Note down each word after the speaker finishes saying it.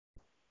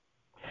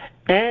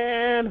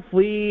And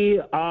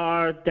we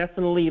are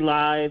definitely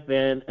live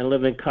and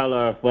live in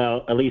color,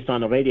 well, at least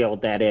on the radio,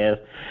 that is.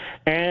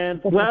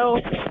 And, well,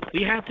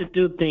 we have to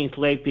do things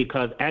late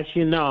because, as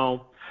you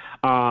know,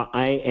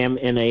 I am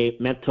in a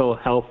mental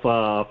health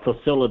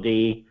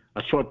facility,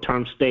 a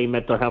short-term stay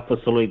mental health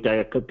facility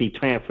that could be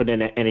transferred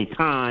in at any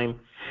time.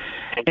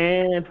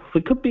 And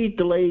we could be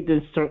delayed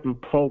in certain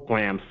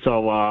programs.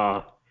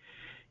 So,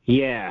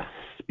 yeah,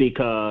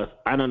 because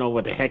I don't know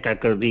what the heck I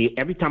could be.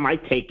 Every time I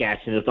take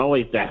action, it's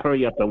always that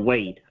hurry up and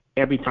wait.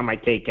 Every time I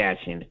take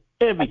action.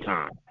 Every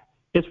time.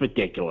 It's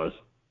ridiculous.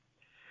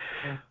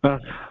 Uh,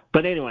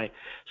 but anyway,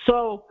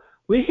 so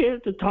we're here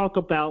to talk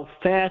about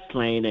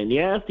Fastlane, and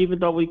yes, even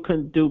though we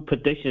couldn't do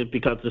predictions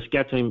because the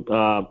scheduling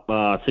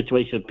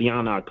situation is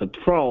beyond our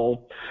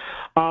control,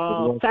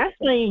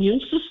 Fastlane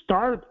used to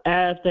start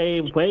as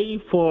a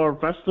way for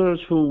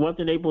wrestlers who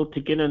wasn't able to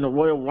get in the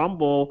Royal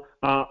Rumble,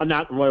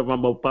 not Royal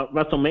Rumble, but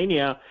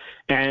WrestleMania,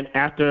 and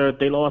after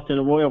they lost in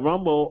the Royal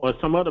Rumble or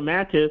some other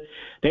matches,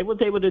 they was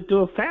able to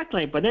do a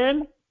Fastlane, but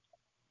then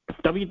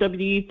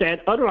WWE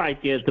had other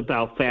ideas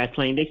about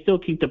Fastlane. They still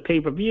keep the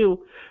pay-per-view,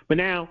 but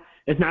now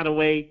it's not a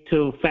way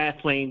to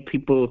Fastlane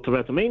people to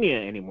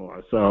WrestleMania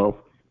anymore. So,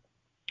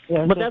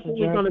 Yeah, but that's what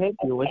we're going to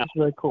do, which is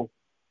really cool.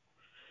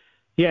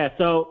 Yeah,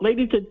 so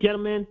ladies and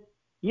gentlemen,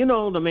 you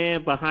know the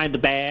man behind the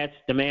badge,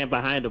 the man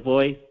behind the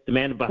voice, the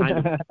man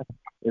behind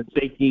the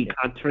Big D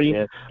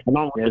country,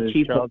 along with the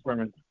chief Charles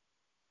Berman.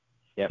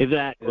 Yep.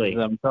 Exactly.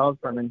 This is Charles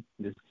Berman.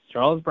 This is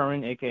Charles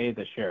Berman, aka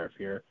the Sheriff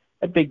here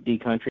at Big D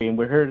Country, and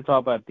we're here to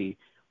talk about the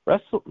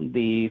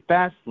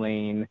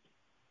Fastlane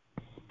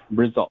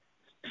results.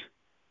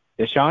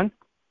 Yeah, Sean,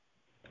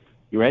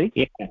 you ready?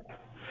 Yeah.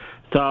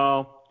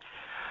 So,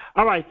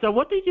 all right. So,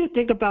 what did you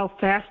think about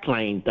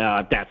Fastlane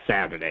that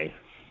Saturday?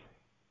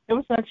 It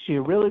was actually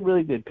a really,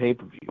 really good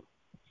pay-per-view.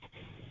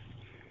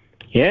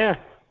 Yeah.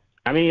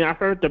 I mean, I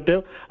heard the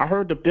build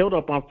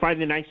up on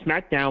Friday Night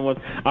SmackDown was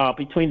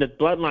between the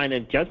Bloodline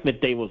and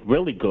Judgment Day was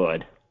really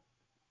good.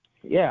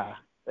 Yeah,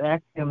 they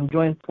actually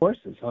joined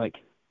forces. Like,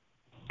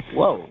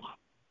 whoa!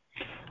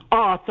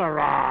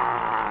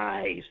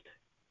 Authorized.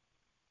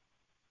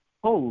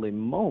 Holy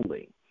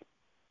moly!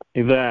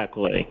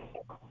 Exactly.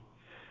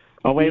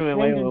 Oh wait a minute,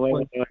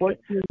 wait.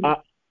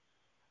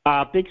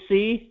 Big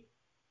C.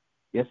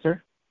 Yes,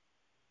 sir.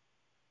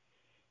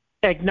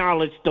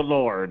 Acknowledge the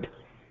Lord.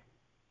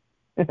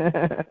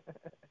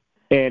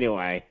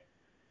 Anyway.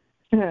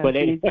 But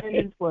the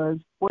attendance was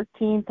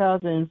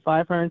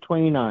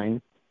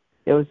 14,529.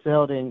 It was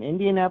held in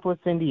Indianapolis,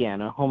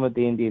 Indiana, home of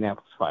the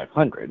Indianapolis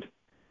 500.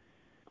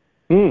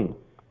 Oh,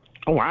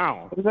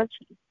 wow. It was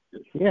actually,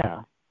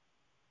 yeah.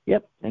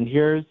 Yep, and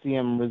here's the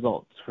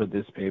results for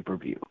this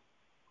pay-per-view.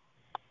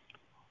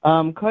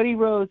 Cody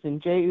Rhodes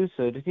and Jey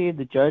Uso defeated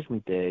the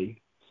Judgment Day,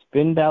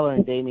 Finn Balor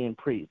and Damian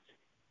Priest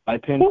by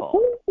pinfall.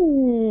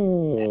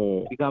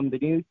 Become the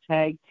new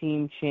tag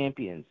team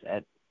champions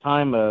at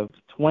time of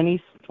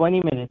 20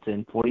 minutes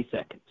and 40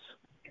 seconds.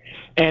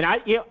 And I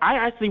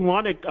actually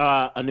wanted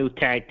a new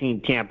tag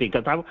team champion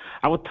because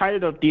I was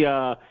tired of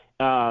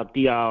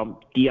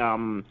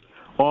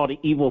all the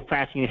evil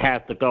faction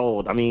has the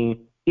gold. I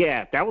mean,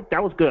 yeah, that was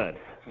good.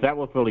 That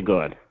was really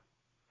good.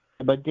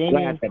 But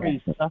Damian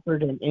Priest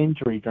suffered an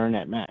injury during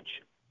that match.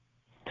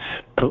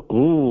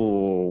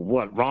 Ooh,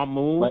 what, wrong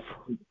move?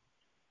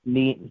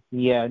 Knee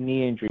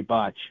injury,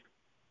 botch.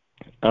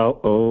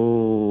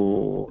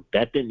 Oh,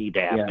 that didn't need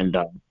to happen,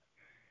 though.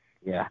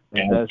 Yeah,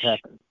 it does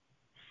happen.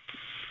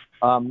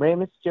 Rey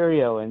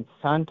Mysterio and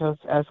Santos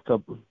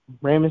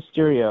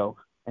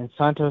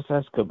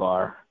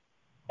Escobar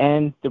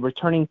and the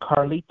returning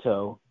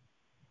Carlito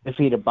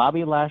defeated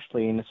Bobby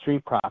Lashley and the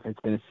Street Profits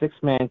in a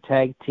 6-man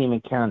tag team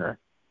encounter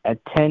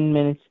at 10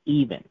 minutes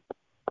even.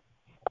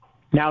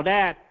 Now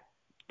that,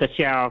 the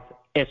Sheriff,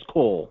 is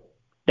cool.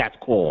 That's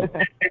cool.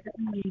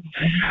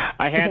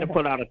 I had to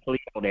put out a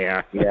Toledo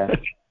there. Yeah.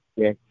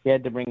 He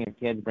had to bring it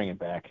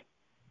back.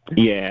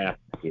 Yeah.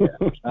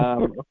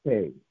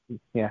 Okay.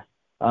 Yeah.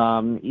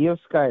 Io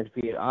Sky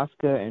defeated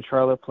Asuka and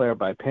Charlotte Flair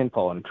by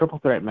pinfall in a triple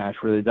threat match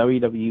for the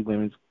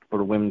WWE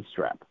women's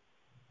strap.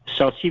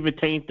 So she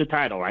retains the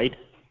title, right?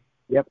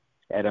 Yep.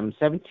 At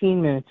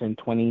 17 minutes and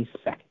 20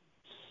 seconds.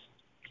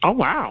 Oh,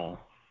 wow.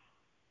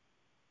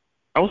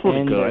 That was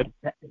really good.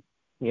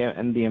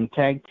 And the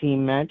tag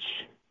team match,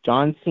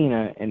 John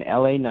Cena and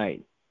LA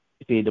Knight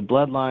defeated the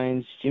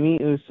Bloodlines, Jimmy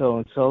Uso,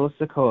 and Solo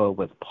Sikoa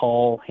with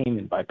Paul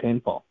Heyman by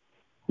pinfall.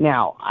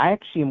 Now, I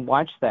actually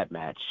watched that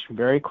match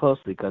very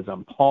closely because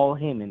Paul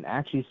Heyman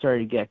actually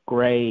started to get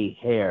gray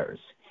hairs.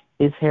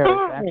 His hair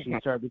has actually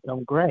started to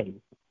become gray.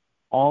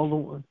 All the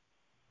way.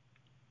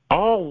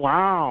 Oh,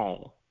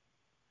 wow.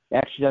 He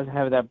actually doesn't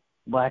have that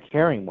black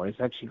hair anymore.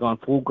 He's actually gone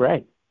full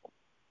gray.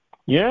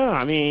 Yeah,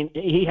 I mean,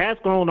 he has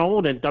grown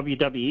old in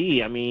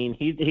WWE. I mean,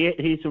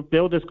 he's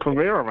built his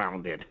career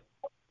around it.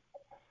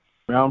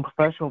 Around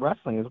professional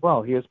wrestling as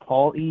well. He was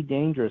Paul E.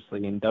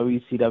 Dangerously in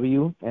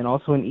WCW and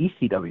also in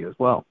ECW as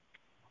well.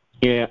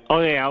 Yeah.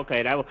 Oh, yeah.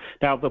 Okay. That was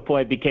before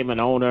he became an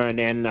owner and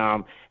then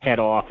head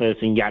office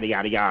and yada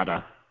yada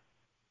yada.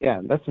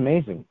 Yeah, that's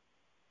amazing.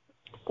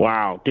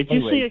 Wow.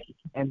 Anyway,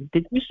 and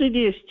Did you see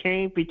the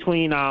exchange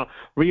between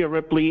Rhea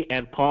Ripley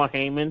and Paul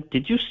Heyman?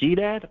 Did you see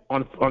that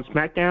on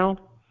SmackDown?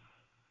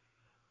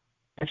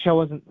 actually, I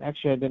wasn't.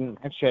 Actually, I didn't.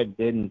 Actually, I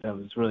didn't. I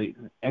was really.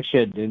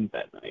 Actually, I didn't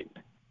that night.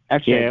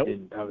 Actually, Yeah, I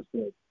didn't. I was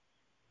good.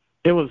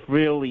 it was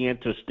really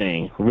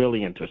interesting.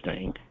 Really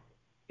interesting.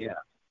 Yeah.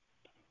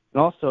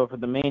 And also for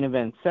the main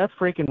event, Seth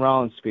freaking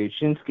Rollins speech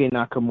Shinsuke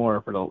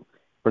Nakamura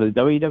for the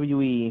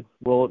WWE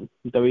World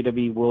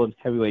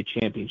Heavyweight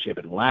Championship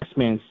and Last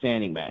Man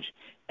Standing match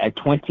at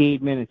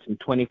 28 minutes and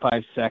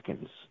 25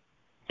 seconds.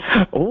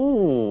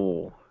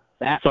 Oh,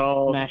 That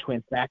so match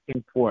went back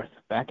and forth,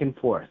 back and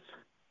forth.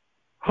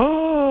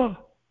 oh,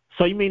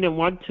 so you mean in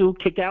 1-2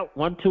 kick out,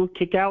 1-2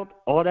 kick out,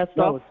 all that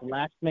No, stuff? it's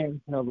Last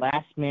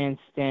Man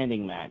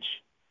Standing match.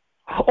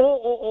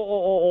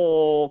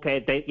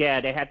 Okay. They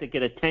had to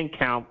get a 10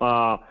 count.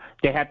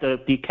 They had to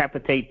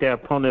decapitate their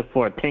opponent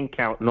for a 10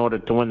 count in order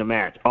to win the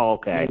match. Oh,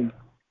 okay.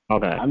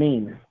 Okay. I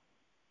mean,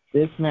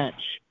 this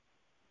match,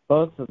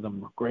 both of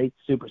them were great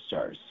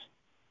superstars.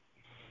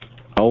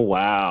 Oh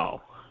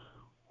wow.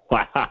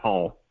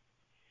 Wow.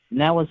 And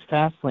that was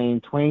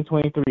Fastlane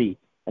 2023,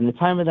 and the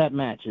time of that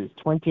match is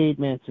 28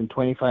 minutes and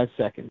 25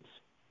 seconds.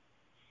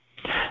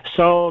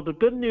 So the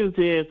good news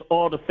is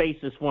all the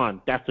faces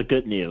won. That's the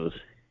good news.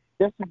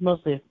 This is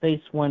mostly a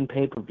Face 1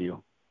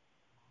 pay-per-view.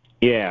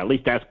 Yeah, at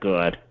least that's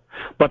good.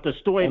 But the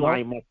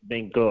storyline must have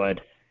been good.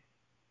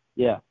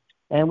 Yeah.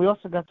 And we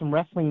also got some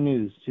wrestling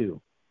news,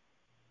 too.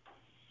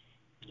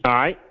 All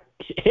right.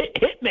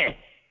 Hit me.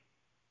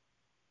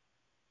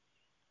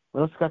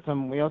 We also got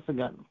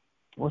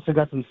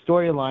some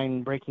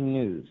storyline breaking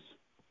news.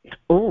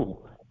 Ooh.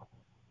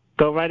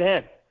 Go right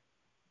ahead.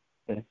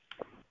 Okay.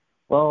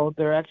 Well,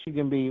 they're actually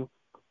going to be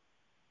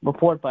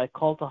reported by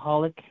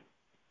Cultaholic.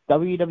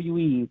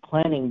 WWE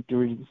planning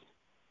to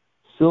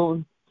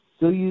still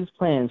use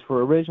plans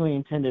for originally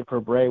intended for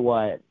Bray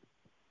Wyatt.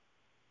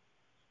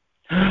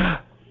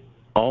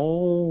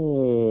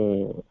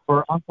 Oh.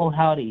 For Uncle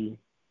Howdy,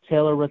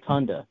 Taylor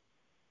Rotunda.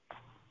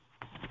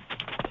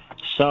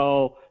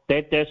 So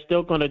they're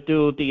still going to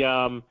do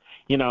the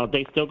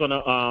they're still going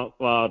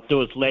to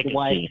do his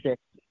legacy.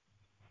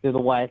 The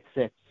Wyatt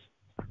Six.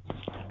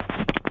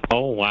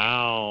 Oh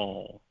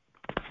wow.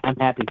 I'm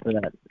happy for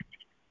that.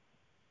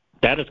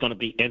 That is going to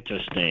be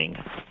interesting.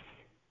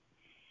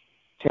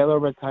 Taylor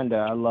Rotunda,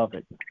 I love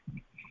it.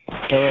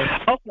 Taylor,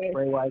 okay.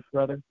 Bray Wyatt's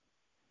brother.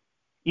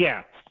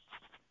 Yeah.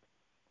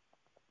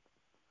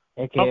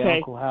 AKA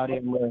Uncle Howdy,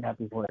 I'm really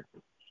happy for it.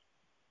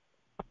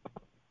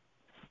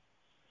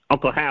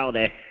 Uncle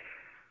Howdy.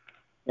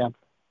 Yeah.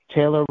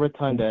 Taylor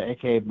Rotunda,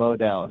 a.k.a. Bo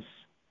Dallas.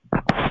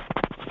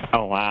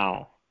 Oh,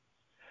 wow.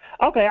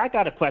 Okay, I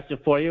got a question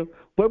for you.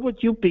 Where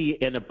would you be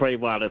in the Bray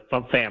Wyatt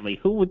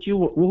family? Who would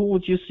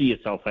you see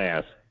yourself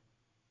as?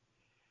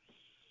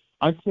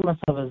 I see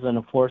myself as an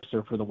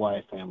enforcer for the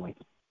Wyatt family.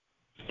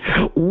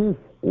 Ooh.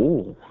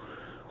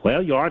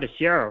 Well, you are the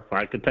sheriff.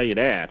 I can tell you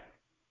that.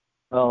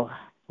 I'd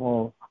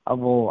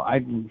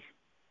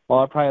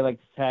probably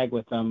like to tag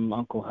with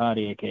Uncle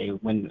Howdy,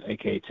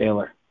 a.k.a.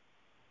 Taylor.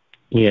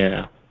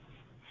 Yeah.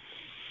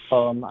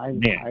 I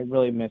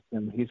really miss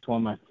him. He was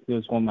one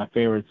of my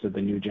favorites of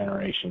the new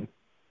generation.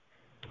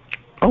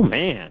 Oh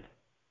man.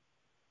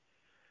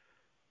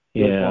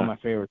 He was one of my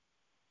favorites.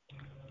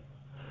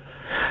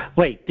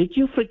 Wait, did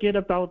you forget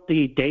about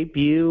the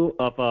debut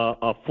of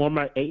a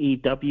former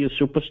AEW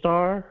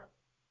superstar?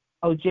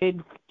 Oh,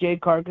 Jade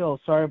Cargill.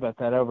 Sorry about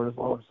that. I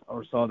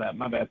oversaw that.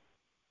 My bad.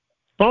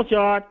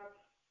 Boneyard.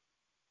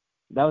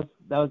 That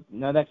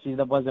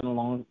wasn't a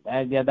long.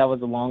 That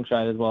was a long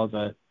shot as well as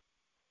a.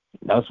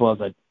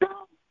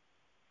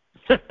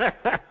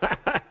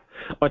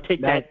 Or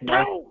take that.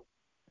 No.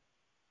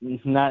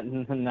 That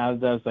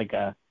was like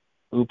a.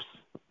 Oops.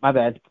 My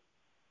bad.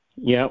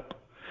 Yep.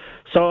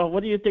 So,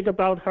 what do you think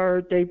about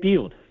her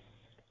debut?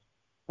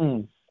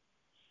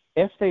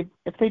 If they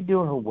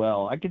do her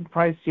well, I could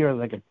probably see her as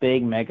like a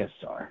big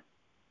megastar.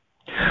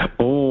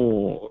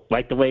 Oh,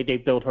 like the way they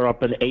built her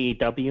up in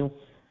AEW?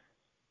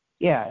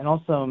 Yeah, and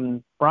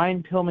also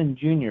Brian Pillman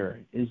Jr.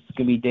 is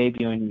going to be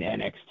debuting in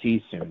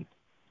NXT soon.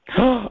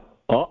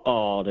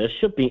 Uh-oh, this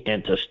should be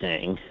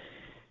interesting.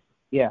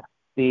 Yeah,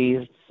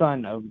 the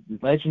son of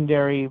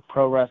legendary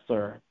pro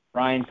wrestler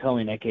Brian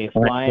Pillman, a.k.a.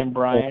 Flying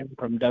Brian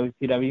from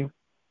WCW.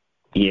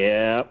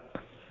 Yep.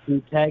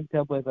 He tagged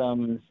up with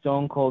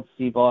Stone Cold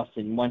Steve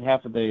Austin, one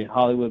half of the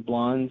Hollywood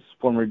Blondes,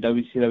 former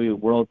WCW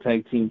World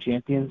Tag Team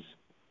Champions.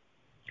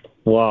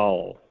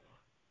 Wow.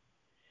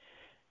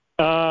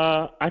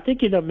 I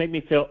think you're going to make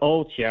me feel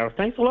old, Sheriff.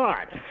 Thanks a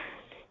lot.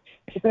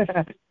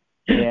 Yeah,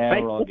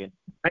 we're all good.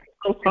 Thanks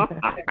a lot.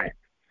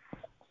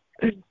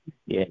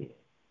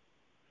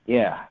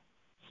 Yeah.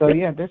 So,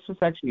 this was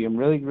actually a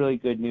really, really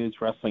good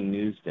wrestling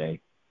news day.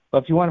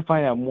 But if you want to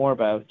find out more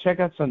about it, check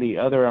out some of the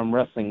other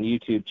wrestling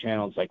YouTube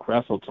channels like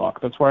Wrestle Talk.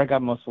 That's where I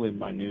got mostly of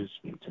my news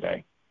from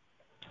today.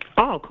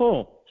 Oh,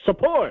 cool.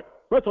 Support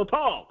Wrestle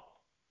Talk.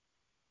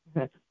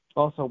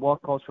 Also,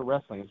 Walk Culture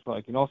Wrestling as well.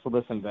 You can also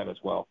listen to that as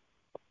well.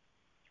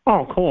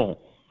 Oh, cool.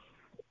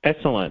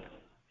 Excellent.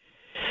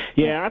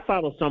 Yeah, I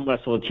follow some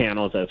wrestling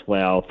channels as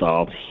well,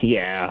 so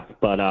yeah.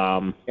 But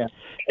Yeah,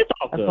 it's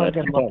all that's why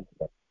good.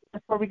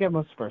 that's where we get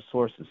most of our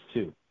sources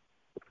too.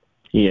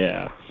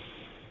 Yeah,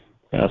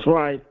 that's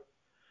right.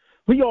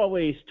 We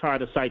always try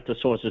to cite the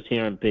sources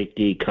here in Big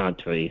D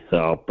country.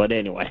 So, but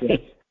anyway. Yeah.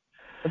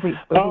 If we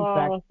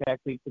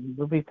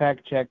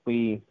fact check,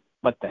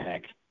 what the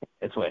heck?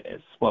 It's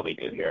what we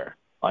do here.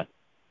 But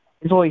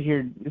it's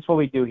what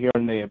we do here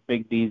in the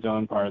Big D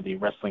Zone, part of the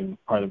wrestling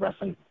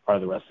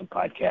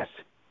podcast.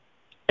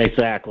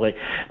 Exactly.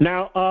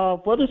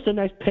 Now, what is the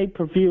next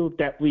pay-per-view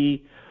that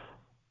we?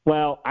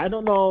 Well, I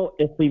don't know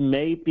if we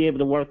may be able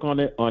to work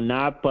on it or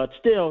not, but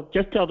still,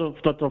 just tell the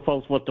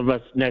folks what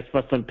the next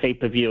wrestling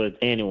pay-per-view is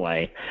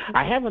anyway.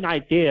 I have an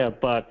idea,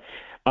 but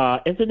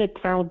isn't it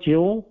Crown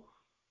Jewel?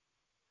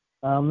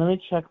 Let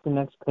me check the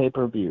next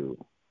pay-per-view.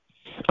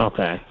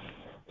 Okay.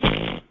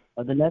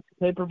 The next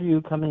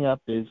pay-per-view coming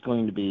up is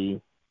going to be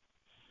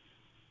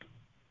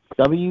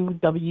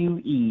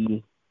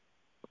WWE.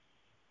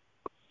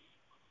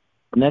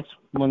 The next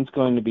one's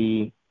going to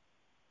be.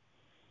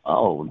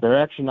 Oh,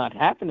 they're actually not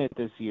having it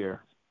this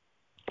year.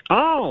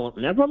 Oh,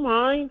 never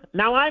mind.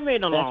 Now I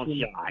made a long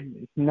shot.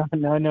 No.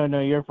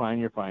 You're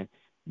fine.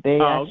 They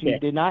actually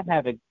did not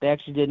have it. They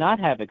actually did not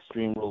have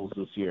Extreme Rules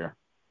this year.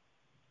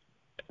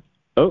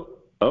 Oh.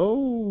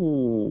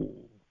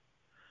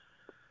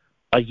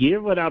 A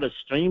year without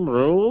Extreme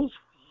Rules?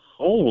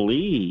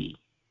 Holy.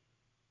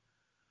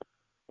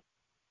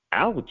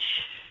 Ouch.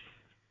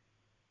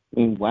 I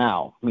mean,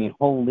 wow. I mean,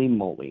 holy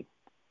moly.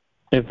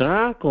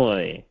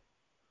 Exactly.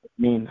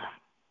 I mean,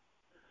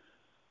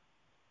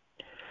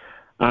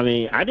 I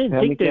didn't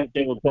think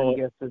they would go. I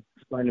guess it's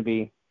going to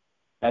be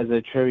as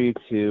a tribute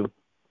to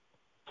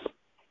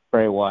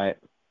Bray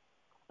Wyatt.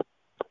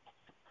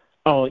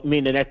 Oh, you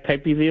mean the next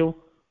pay-per-view?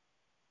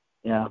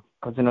 Yeah,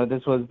 because,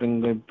 this was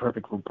been good,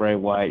 perfect for Bray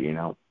Wyatt,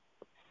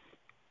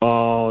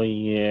 Oh,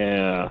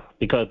 yeah.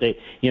 Because they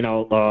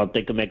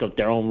can make up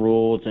their own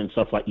rules and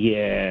stuff like,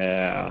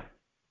 yeah.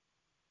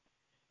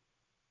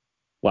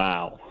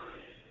 Wow.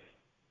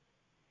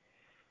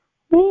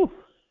 Woo.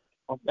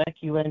 Well,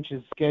 Becky Lynch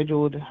is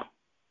scheduled.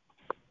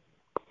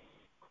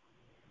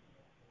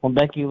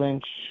 Becky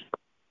Lynch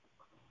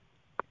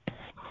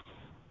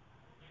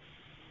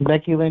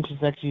is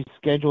actually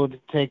scheduled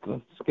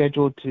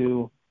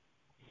to.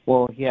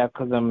 Well, yeah,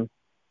 because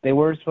they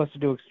were supposed to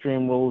do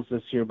Extreme Rules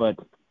this year, but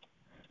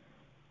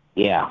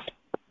yeah.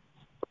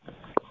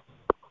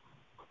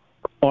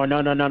 Oh,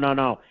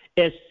 no.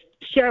 It's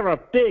Sheriff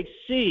Big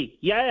C.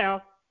 Yeah.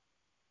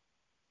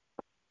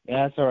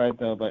 Yeah, that's all right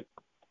though, but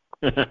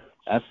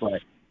that's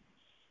right.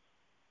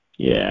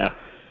 Yeah.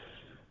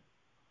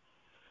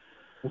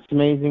 It's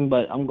amazing,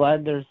 but I'm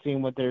glad they're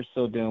seeing what they're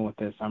still doing with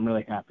this. I'm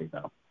really happy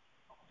though.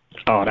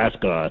 Oh, that's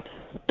good.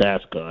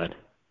 That's good.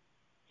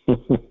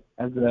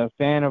 As a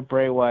fan of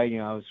Bray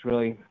Wyatt, I was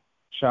really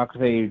shocked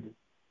they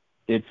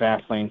did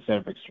Fastlane instead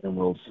of Extreme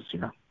Rules this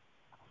year.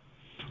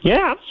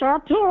 Yeah, I'm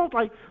shocked too. I was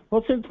like,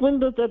 well, since when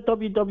does that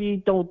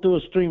WWE don't do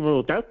Extreme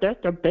Rules?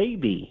 That's their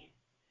baby.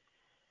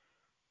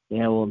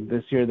 Yeah, well,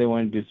 this year they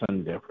want to do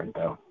something different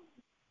though.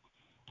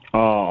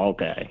 Oh,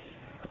 okay.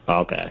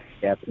 Yeah,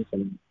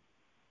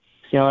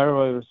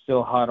 everybody was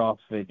still hot off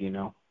it,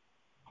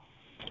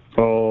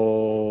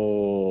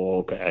 Oh,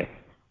 okay.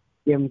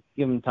 Give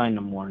them time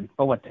to mourn.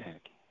 But what the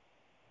heck?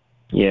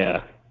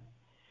 Yeah.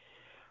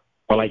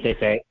 Or like they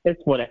say,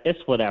 it's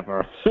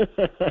whatever.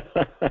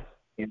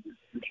 Yeah,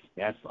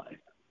 that's life.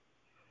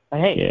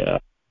 But hey. Yeah.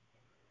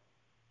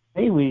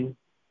 Hey, we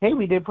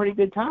did pretty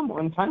good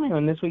timing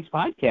on this week's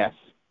podcast.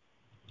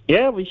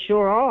 Yeah, we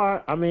sure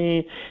are. I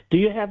mean, do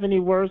you have any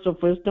words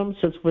of wisdom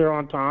since we're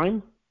on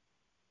time?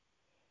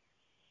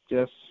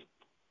 Just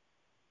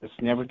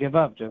never give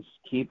up. Just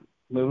keep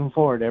moving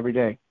forward every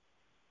day.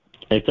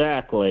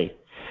 Exactly.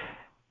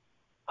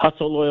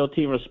 Hustle,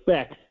 loyalty,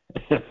 respect.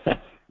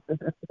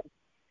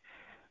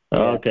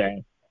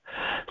 Okay.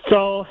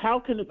 So how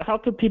can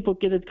people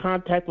get in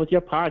contact with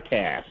your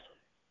podcast?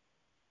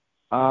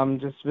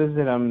 Just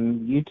visit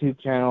YouTube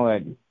channel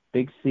at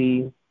Big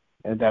C,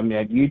 at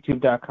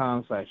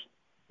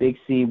youtube.com/Big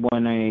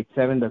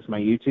C1987. That's my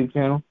YouTube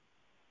channel.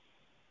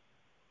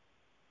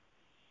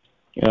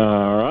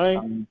 All right.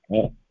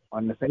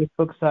 On the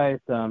Facebook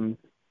site,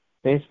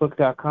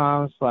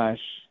 facebook.com/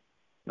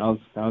 I'll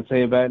tell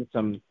you about it.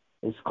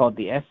 It's called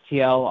the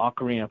STL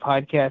Ocarina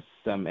Podcast.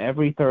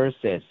 Every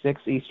Thursday at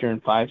 6 Eastern,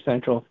 5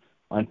 Central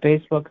on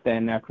Facebook.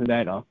 Then after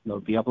that,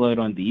 it'll be uploaded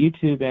on the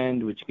YouTube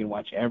end, which you can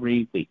watch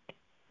every week.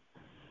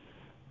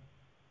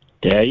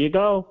 There you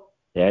go.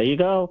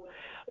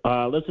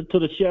 Listen to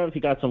the sheriff. He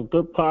got some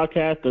good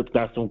podcasts.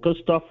 Got some good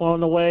stuff on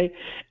the way,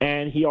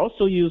 and he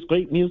also used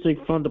great music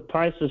from The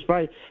Price is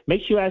Right.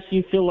 Makes you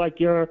actually feel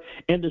like you're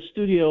in the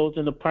studios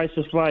and The Price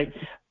is Right.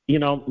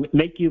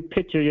 Make you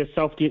picture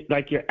yourself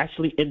like you're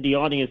actually in the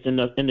audience in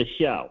the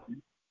show.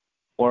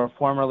 Or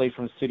formerly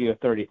from Studio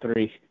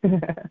 33.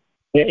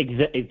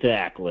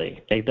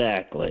 Exactly.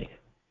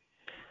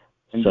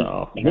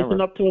 So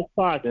listen up to his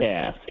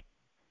podcast.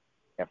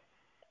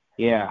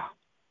 Yeah.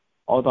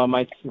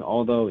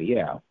 although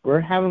yeah,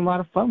 we're having a lot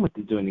of fun with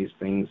doing these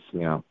things,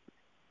 Yeah.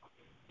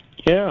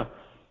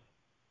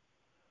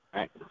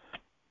 Right.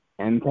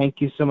 And thank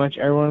you so much,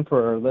 everyone,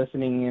 for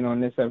listening in on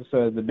this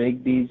episode of the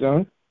Big D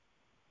Zone.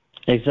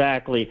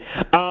 Exactly.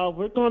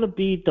 We're going to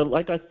be,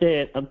 like I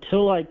said,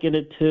 until I get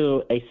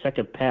into a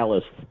second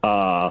palace,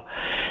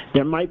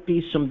 there might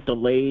be some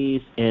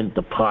delays in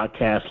the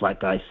podcast,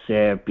 like I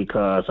said,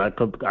 because I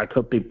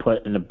could be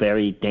put in a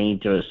very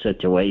dangerous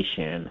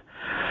situation.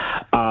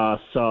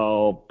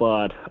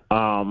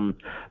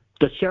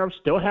 The sheriff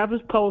still have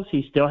his post.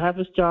 He still have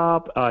his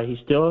job. He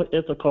still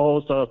is a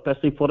co-host,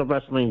 especially for the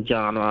wrestling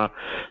genre.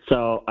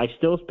 So I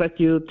still expect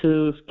you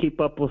to keep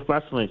up with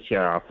wrestling,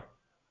 Sheriff.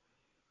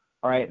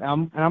 All right,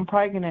 I'm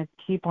probably gonna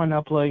keep on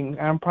uploading.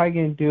 I'm probably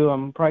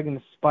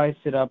gonna spice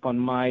it up on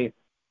my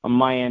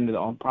end.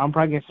 I'm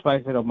probably gonna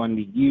spice it up on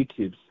the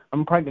YouTube.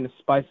 I'm probably gonna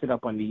spice it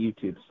up on the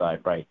YouTube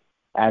side, right?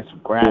 Add some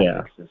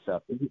graphics and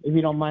stuff. If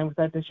you don't mind with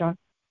that, Deshaun.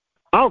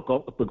 I'll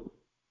go.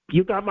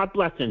 You got my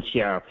blessings,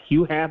 Sheriff.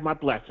 You have my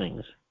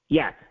blessings.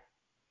 Yes.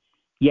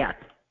 Yes.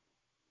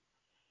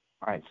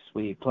 All right,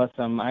 sweet. Plus,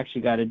 I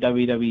actually got a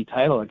WWE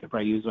title I could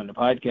probably use on the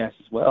podcast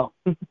as well.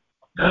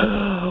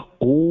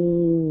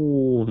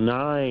 Oh,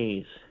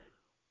 nice.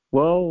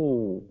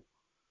 Whoa.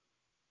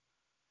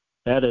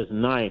 That is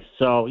nice.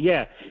 So,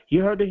 yeah,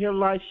 you heard it here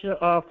live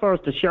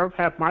first. The sheriff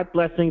have my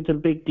blessings in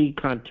Big D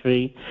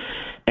country.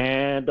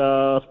 And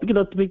speaking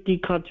of the Big D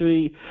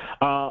country,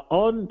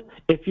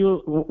 if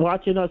you're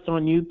watching us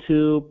on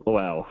YouTube,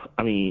 well,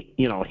 I mean,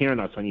 hearing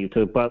us on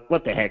YouTube, but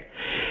what the heck.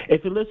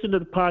 If you listen to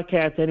the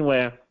podcast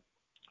anywhere,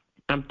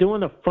 I'm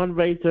doing a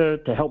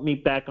fundraiser to help me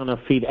back on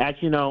our feet. As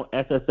you know,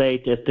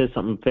 SSA just did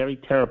something very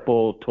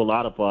terrible to a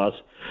lot of us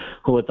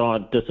who is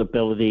on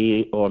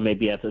disability or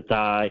maybe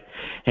SSI,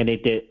 and they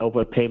did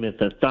overpayments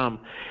and some.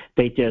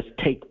 They just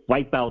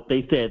wipe out.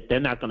 They said they're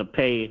not going to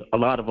pay a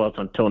lot of us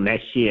until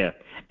next year,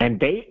 and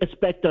they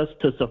expect us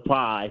to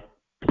survive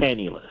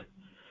penniless.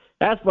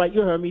 That's right,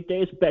 you heard me.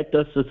 They expect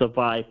us to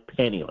survive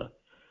penniless,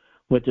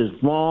 which is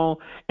wrong,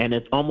 and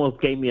it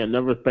almost gave me a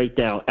nervous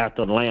breakdown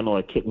after the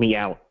landlord kicked me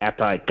out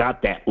after I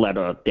got that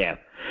letter of death.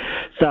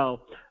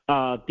 So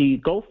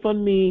the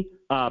GoFundMe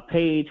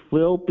page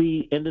will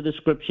be in the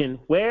description.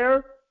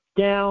 Where?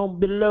 Down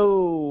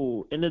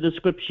below in the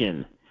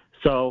description.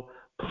 So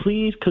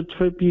please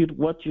contribute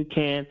what you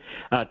can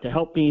to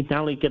help me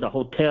not only get a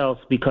hotel,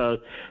 because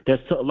there's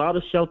a lot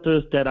of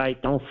shelters that I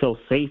don't feel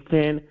safe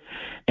in,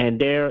 and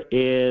there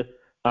is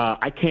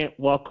I can't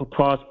walk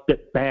across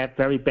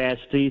very bad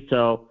streets.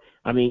 So,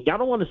 I mean, y'all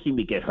don't want to see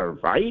me get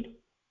hurt, right?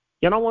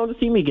 Y'all don't want to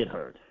see me get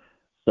hurt.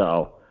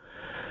 So,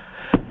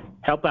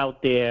 help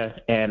out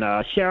there. And,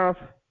 Sheriff,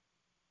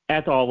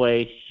 as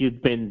always,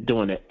 you've been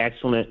doing an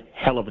excellent,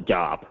 hell of a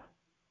job.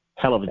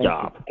 Hell of a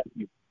job.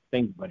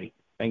 Thank you, buddy.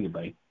 Thank you,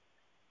 buddy.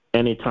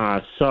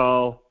 Anytime.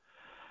 So,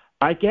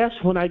 I guess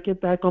when I get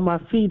back on my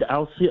feet,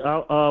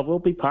 we'll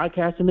be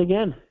podcasting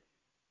again.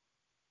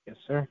 Yes,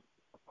 sir.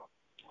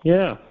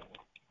 Yeah.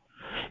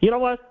 You know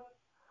what?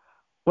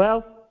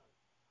 Well,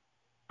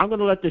 I'm going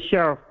to let the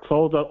sheriff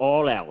close it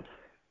all out.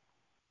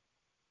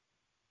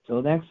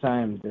 Till next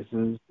time, this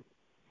is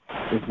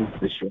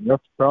the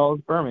Sheriff Charles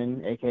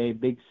Berman, a.k.a.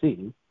 Big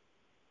C,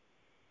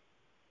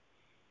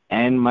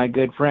 and my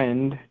good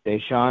friend,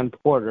 Deshaun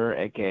Porter,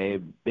 a.k.a.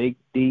 Big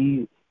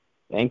D,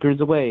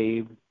 anchors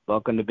away.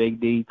 Welcome to Big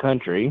D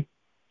country,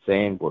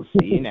 saying we'll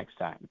see you next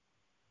time.